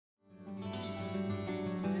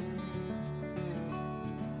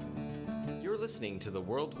listening to the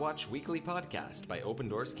World Watch Weekly podcast by Open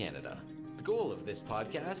Doors Canada. The goal of this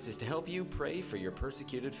podcast is to help you pray for your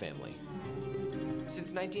persecuted family.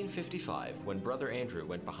 Since 1955, when Brother Andrew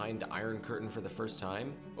went behind the Iron Curtain for the first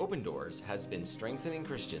time, Open Doors has been strengthening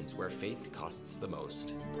Christians where faith costs the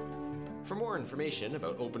most. For more information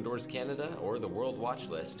about Open Doors Canada or the World Watch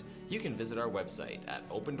List, you can visit our website at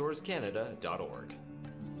opendoorscanada.org.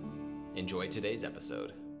 Enjoy today's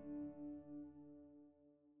episode.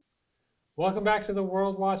 Welcome back to the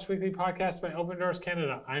World Watch Weekly podcast by Open Doors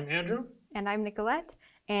Canada. I'm Andrew. And I'm Nicolette.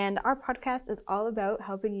 And our podcast is all about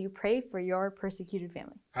helping you pray for your persecuted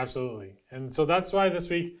family. Absolutely. And so that's why this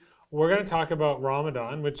week we're going to talk about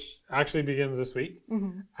Ramadan, which actually begins this week,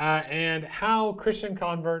 and how Christian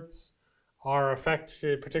converts are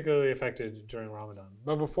particularly affected during Ramadan.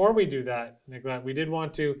 But before we do that, Nicolette, we did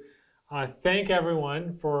want to thank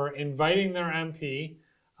everyone for inviting their MP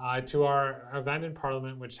to our event in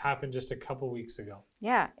Parliament, which happened just a couple weeks ago.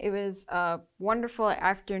 Yeah, it was a wonderful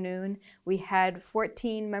afternoon. We had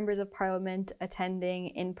 14 members of Parliament attending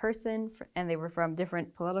in person, and they were from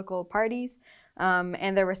different political parties.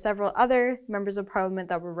 And there were several other members of Parliament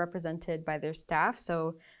that were represented by their staff.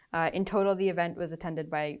 So in total, the event was attended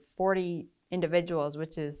by 40 individuals,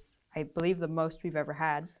 which is, I believe, the most we've ever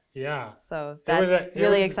had. Yeah. So that's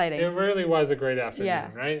really exciting. It really was a great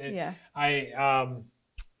afternoon, right? Yeah.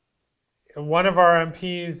 One of our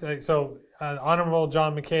MPs, Honourable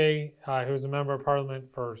John McKay, who was a member of Parliament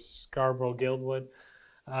for Scarborough-Guildwood,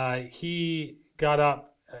 he got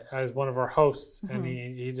up as one of our hosts, and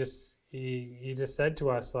he just said to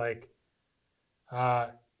us, like,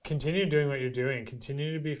 continue doing what you're doing,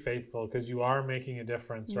 continue to be faithful, because you are making a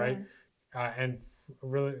difference, right? And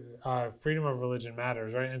freedom of religion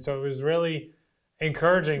matters, right? And so it was really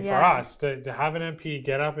encouraging for us to have an MP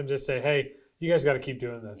get up and just say, hey, you guys got to keep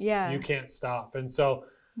doing this. You can't stop. And so,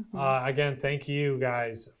 again, thank you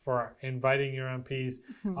guys for inviting your MPs.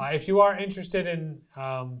 If you are interested in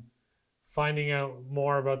finding out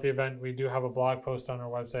more about the event, we do have a blog post on our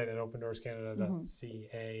website at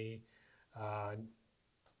opendoorscanada.ca.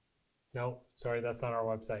 No, sorry, that's not our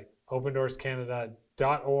website.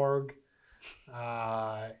 opendoorscanada.org.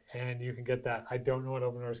 And you can get that. I don't know what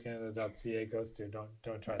opendoorscanada.ca goes to.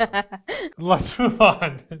 Don't try that. Let's move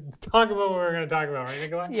on. Talk about what we're going to talk about, right,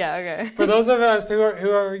 Nicolai? Yeah, okay. For those of us who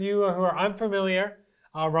are unfamiliar,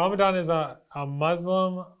 Ramadan is a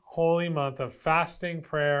Muslim holy month of fasting,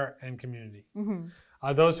 prayer, and community.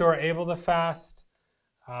 Those who are able to fast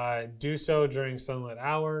do so during sunlit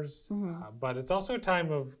hours, but it's also a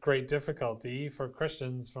time of great difficulty for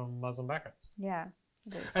Christians from Muslim backgrounds. Yeah.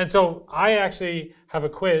 And so I actually have a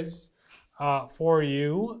quiz for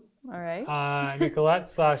you, all right, Nicolette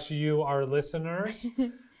 / you, our listeners.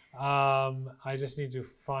 I just need to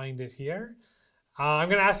find it here. I'm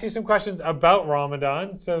going to ask you some questions about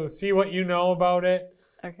Ramadan, so see what you know about it.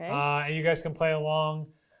 Okay. And you guys can play along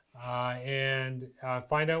and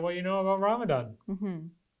find out what you know about Ramadan. And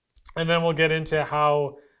then we'll get into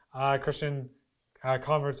how Christian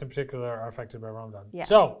converts in particular are affected by Ramadan. Yeah.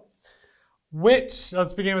 So, let's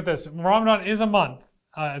begin with this. Ramadan is a month.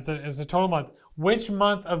 It's a total month. Which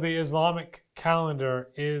month of the Islamic calendar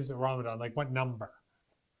is Ramadan? Like what number?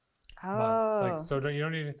 Month? So you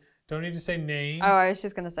don't need to say name. Oh, I was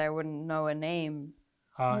just gonna say I wouldn't know a name.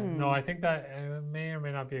 No, I think that may or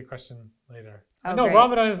may not be a question later. Oh, no, great.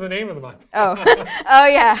 Ramadan is the name of the month. Oh, oh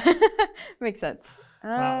yeah, makes sense.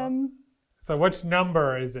 So which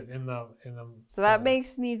number is it in the? So that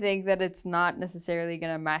makes me think that it's not necessarily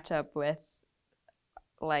gonna match up with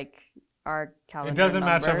like our calendar. It doesn't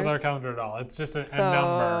numbers. match up with our calendar at all. It's just a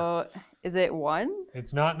number. Is it 1?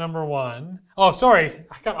 It's not number 1. Oh, sorry.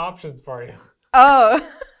 I got options for you. Oh,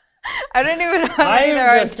 I don't even know. I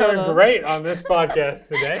am just doing great on this podcast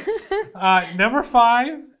today. Number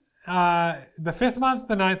 5, the 5th month,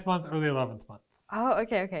 the 9th month, or the 11th month. Oh,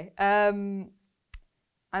 okay. I'm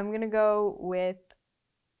gonna go with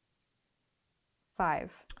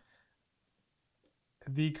 5.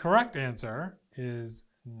 The correct answer is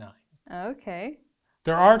 9. Okay.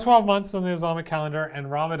 There are 12 months on the Islamic calendar,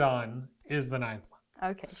 and Ramadan is the 9th month.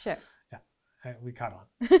 Okay, sure. Yeah, we caught on.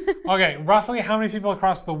 Okay, roughly how many people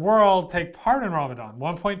across the world take part in Ramadan?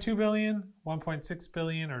 1.2 billion, 1.6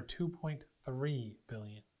 billion, or 2.3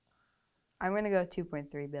 billion? I'm going to go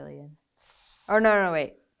 2.3 billion. Oh, no,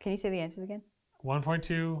 wait. Can you say the answers again?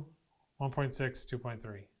 1.2, 1.6,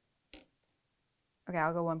 2.3. Okay,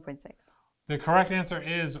 I'll go 1.6. The correct answer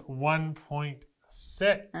is 1.6.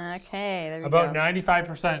 Okay, there we About go.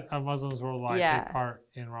 95% of Muslims worldwide take part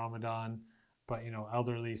in Ramadan, but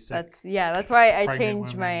elderly, sick. That's why I pregnant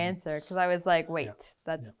changed my women. answer, because I was like, wait,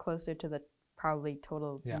 that's closer to the probably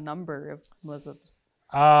total number of Muslims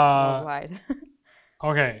Uh, worldwide.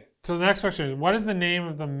 okay. So the next question is, what is the name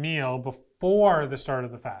of the meal before the start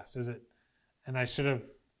of the fast? Is it, and I should have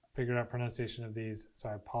figured out pronunciation of these, so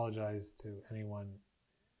I apologize to anyone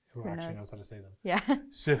who actually knows how to say them. Yeah.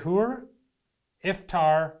 Suhoor,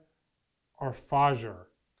 iftar, or fajr?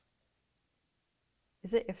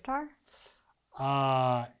 Is it iftar?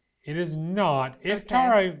 It is not. Okay.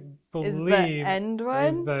 Iftar, I believe, Is the end one?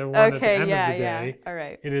 is the one at the Okay, end yeah, of the day. yeah. All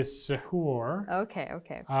right. It is suhoor. Okay.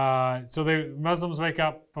 So the Muslims wake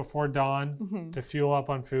up before dawn Mhm. to fuel up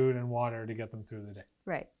on food and water to get them through the day.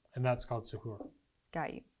 Right. And that's called suhoor.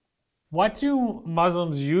 Got you. What do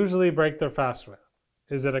Muslims usually break their fast with?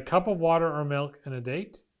 Is it a cup of water or milk and a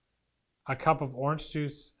date? A cup of orange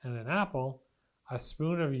juice and an apple? A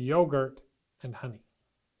spoon of yogurt and honey?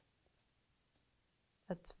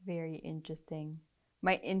 That's very interesting.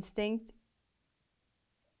 My instinct.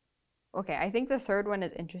 Okay, I think the third one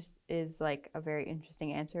is like a very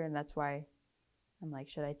interesting answer, and that's why I'm like,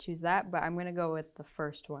 should I choose that? But I'm gonna go with the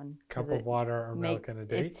first one. Cup of water or milk and a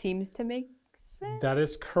date? It seems to make sense. That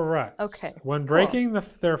is correct. Okay. When breaking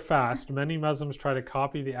their fast, many Muslims try to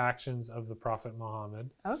copy the actions of the Prophet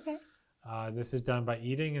Muhammad. Okay. This is done by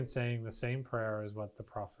eating and saying the same prayer as what the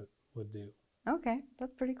Prophet would do. Okay,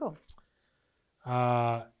 that's pretty cool.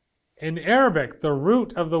 In Arabic, the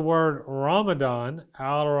root of the word Ramadan,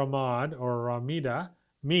 al-Ramad or Ramida,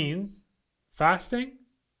 means fasting,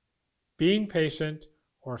 being patient,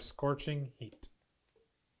 or scorching heat.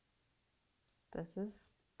 This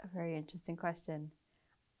is a very interesting question.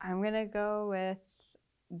 I'm going to go with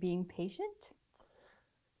being patient.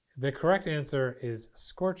 The correct answer is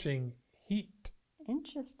scorching heat.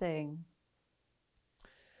 Interesting.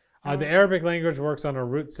 The Arabic language works on a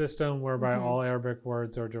root system whereby Mhm. all Arabic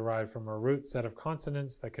words are derived from a root set of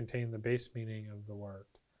consonants that contain the base meaning of the word.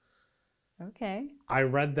 Okay. I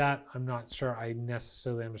read that. I'm not sure I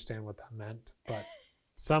necessarily understand what that meant, but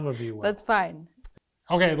some of you will. That's fine.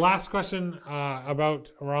 Okay, last question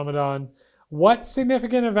about Ramadan. What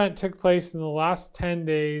significant event took place in the last 10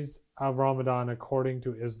 days of Ramadan according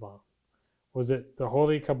to Islam? Was it the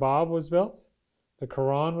Holy Kaaba was built, the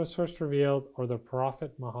Quran was first revealed, or the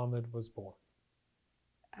Prophet Muhammad was born?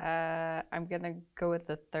 I'm going to go with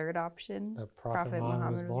the third option. The Prophet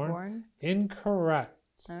Muhammad was born? Incorrect.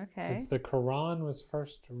 Okay. It's the Quran was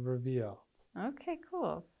first revealed. Okay,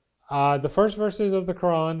 cool. The first verses of the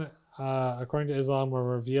Quran, according to Islam, were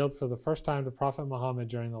revealed for the first time to Prophet Muhammad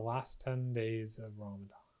during the last 10 days of Ramadan.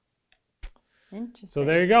 Interesting. So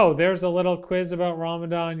there you go. There's a little quiz about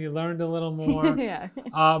Ramadan. You learned a little more. Yeah.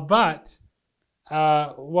 But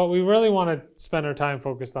what we really want to spend our time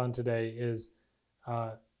focused on today is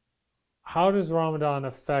how does Ramadan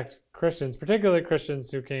affect Christians, particularly Christians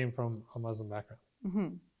who came from a Muslim background? Mm-hmm.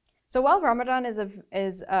 So while Ramadan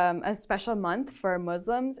is a special month for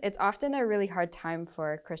Muslims, it's often a really hard time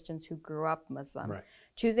for Christians who grew up Muslim. Right.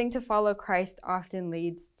 Choosing to follow Christ often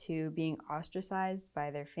leads to being ostracized by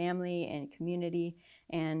their family and community.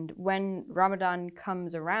 And when Ramadan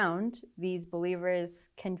comes around, these believers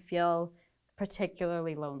can feel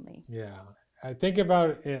particularly lonely. Yeah. I think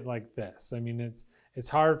about it like this. I mean, it's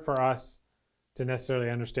hard for us to necessarily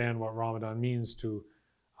understand what Ramadan means to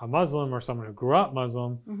a Muslim or someone who grew up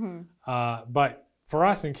Muslim. Mm-hmm. But for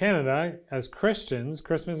us in Canada, as Christians,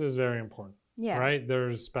 Christmas is very important. Yeah. Right?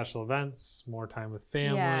 There's special events, more time with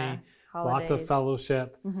family, Yeah. lots of Holidays.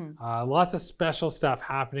 fellowship, Mm-hmm. lots of special stuff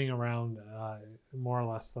happening around more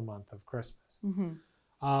or less the month of Christmas. Mm-hmm.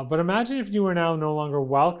 But imagine if you were now no longer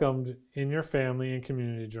welcomed in your family and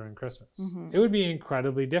community during Christmas. Mm-hmm. It would be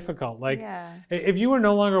incredibly difficult. Like, Yeah. if you were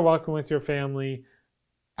no longer welcome with your family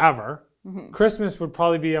ever, Mm-hmm. Christmas would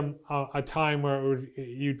probably be a time where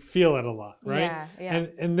you'd feel it a lot, right? Yeah, yeah.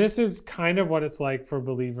 And this is kind of what it's like for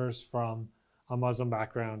believers from a Muslim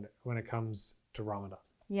background when it comes to Ramadan.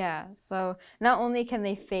 Yeah, so not only can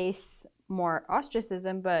they face more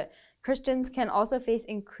ostracism, but Christians can also face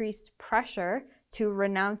increased pressure to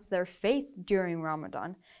renounce their faith during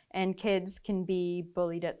Ramadan. And kids can be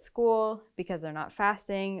bullied at school because they're not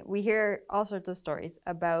fasting. We hear all sorts of stories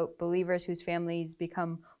about believers whose families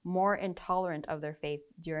become more intolerant of their faith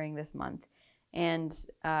during this month. And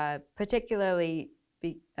particularly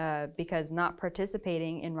because not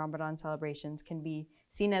participating in Ramadan celebrations can be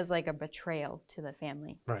seen as like a betrayal to the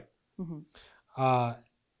family. Right. Mm-hmm.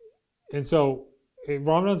 And so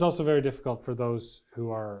Ramadan's also very difficult for those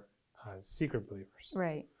who are secret believers.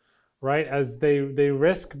 Right. Right? As they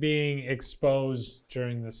risk being exposed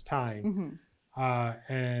during this time.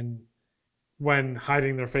 Mm-hmm. And when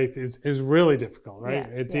hiding their faith is really difficult, right?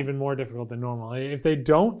 Yeah, It's yeah. even more difficult than normal. If they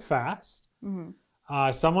don't fast, Mm-hmm.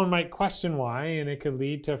 someone might question why, and it could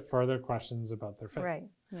lead to further questions about their faith. Right.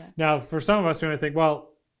 Yeah. Now, for some of us, we might think, well,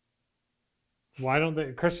 why don't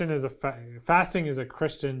they? Fasting is a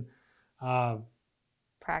Christian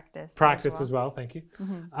Practice as well. Thank you.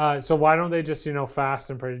 Mm-hmm. So why don't they just fast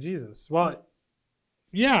and pray to Jesus? Well,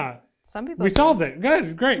 yeah, some people we do. solved it.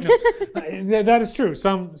 Good, great. No, that is true.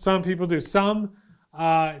 Some people do. Some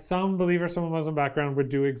believers from a Muslim background would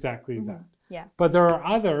do exactly that. Yeah. But there are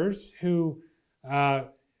others who,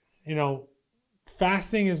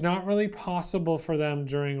 fasting is not really possible for them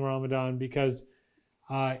during Ramadan because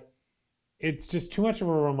it's just too much of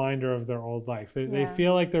a reminder of their old life. They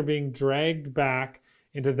feel like they're being dragged back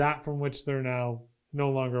into that from which they're now no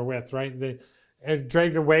longer with, right? They're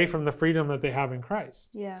dragged away from the freedom that they have in Christ.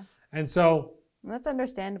 Yeah. And so... That's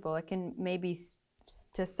understandable. It can maybe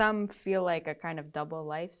to some feel like a kind of double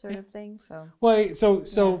life sort of thing.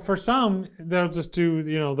 So for some, they'll just do,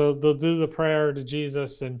 they'll do the prayer to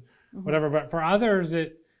Jesus and whatever. But for others,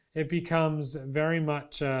 it becomes very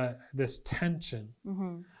much this tension.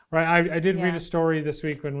 Right, I did read a story this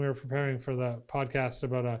week when we were preparing for the podcast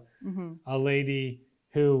about a lady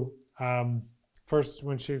who first,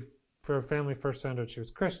 when her family first found out she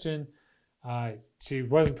was Christian, she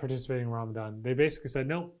wasn't participating in Ramadan. They basically said,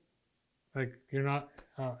 no, like you're not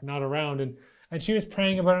around, and she was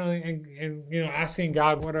praying about it and asking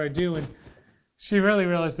God, what do I do? And she really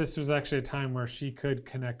realized this was actually a time where she could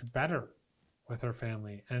connect better with her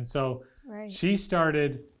family, and so she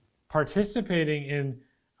started participating in.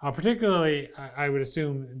 Particularly, I would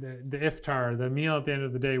assume the iftar, the meal at the end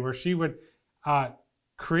of the day, where she would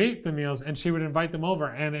create the meals and she would invite them over.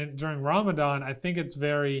 And during Ramadan, I think it's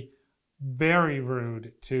very, very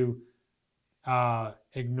rude to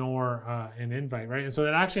ignore an invite, right? And so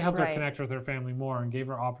that actually helped her connect with her family more and gave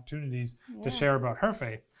her opportunities to share about her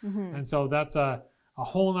faith. And so that's a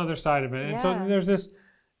whole other side of it. And so there's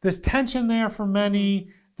this tension there for many.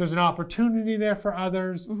 There's an opportunity there for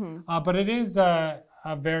others, but it is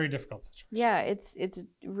a very difficult situation. Yeah, it's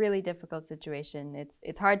a really difficult situation.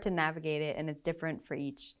 It's hard to navigate it, and it's different for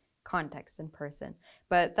each context and person.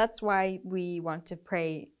 But that's why we want to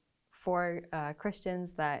pray for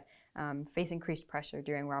Christians that face increased pressure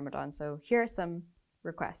during Ramadan. So here are some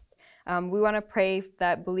requests. We want to pray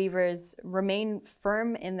that believers remain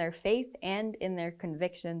firm in their faith and in their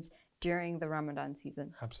convictions during the Ramadan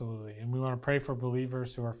season. Absolutely. And we want to pray for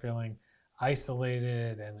believers who are feeling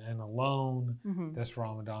isolated and alone this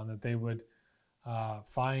Ramadan, that they would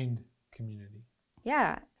find community.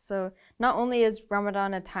 Yeah, so not only is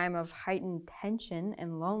Ramadan a time of heightened tension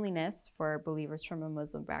and loneliness for believers from a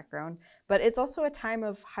Muslim background, but it's also a time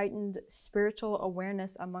of heightened spiritual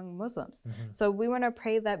awareness among Muslims. So we want to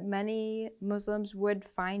pray that many Muslims would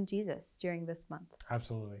find Jesus during this month.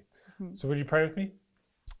 Absolutely. So would you pray with me?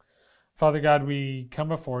 Father God, we come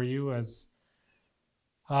before you as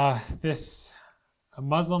this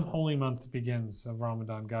Muslim holy month begins of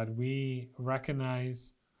Ramadan. God, we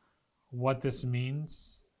recognize what this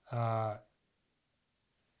means for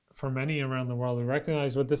many around the world. We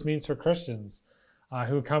recognize what this means for Christians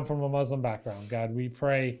who come from a Muslim background. God, we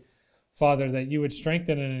pray, Father, that you would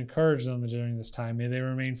strengthen and encourage them during this time. May they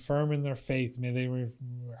remain firm in their faith. May they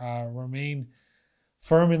remain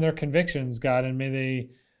firm in their convictions, God, and may they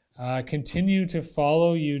continue to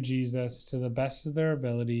follow you, Jesus, to the best of their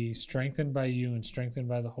ability, strengthened by you and strengthened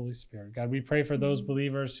by the Holy Spirit. God, we pray for those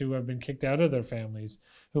believers who have been kicked out of their families,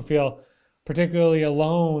 who feel particularly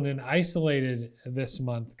alone and isolated this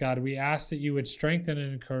month. God, we ask that you would strengthen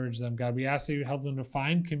and encourage them. God, we ask that you would help them to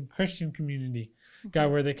find Christian community,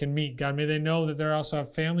 God, where they can meet. God, may they know that they also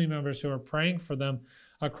have family members who are praying for them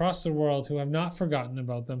across the world, who have not forgotten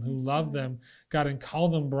about them, who love them, God, and call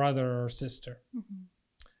them brother or sister.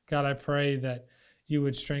 God, I pray that you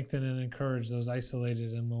would strengthen and encourage those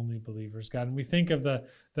isolated and lonely believers, God. And we think of the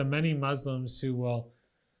many Muslims who will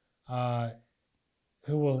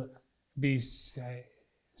be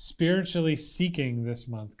spiritually seeking this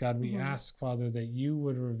month. God, we ask, Father, that you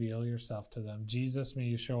would reveal yourself to them. Jesus, may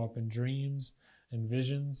you show up in dreams and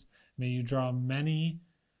visions. May you draw many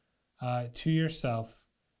to yourself,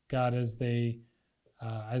 God, as they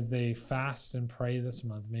fast and pray this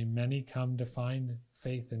month. May many come to find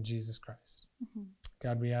faith in Jesus Christ.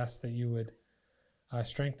 God, we ask that you would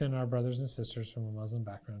strengthen our brothers and sisters from a Muslim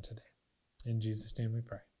background today. In Jesus' name we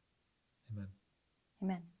pray. Amen.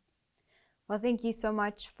 Amen. Well, thank you so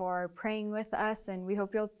much for praying with us, and we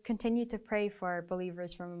hope you'll continue to pray for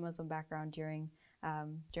believers from a Muslim background during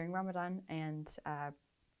Ramadan, and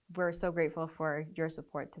we're so grateful for your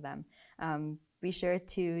support to them. Be sure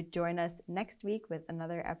to join us next week with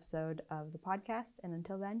another episode of the podcast, and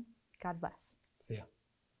until then, God bless. See ya.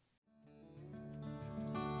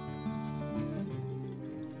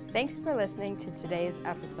 Thanks for listening to today's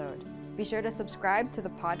episode. Be sure to subscribe to the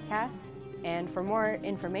podcast, and for more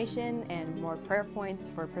information and more prayer points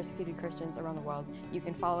for persecuted Christians around the world, you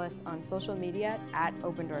can follow us on social media at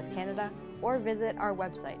Open Doors Canada or visit our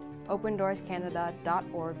website,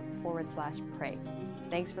 opendoorscanada.org/pray.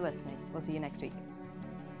 Thanks for listening. We'll see you next week.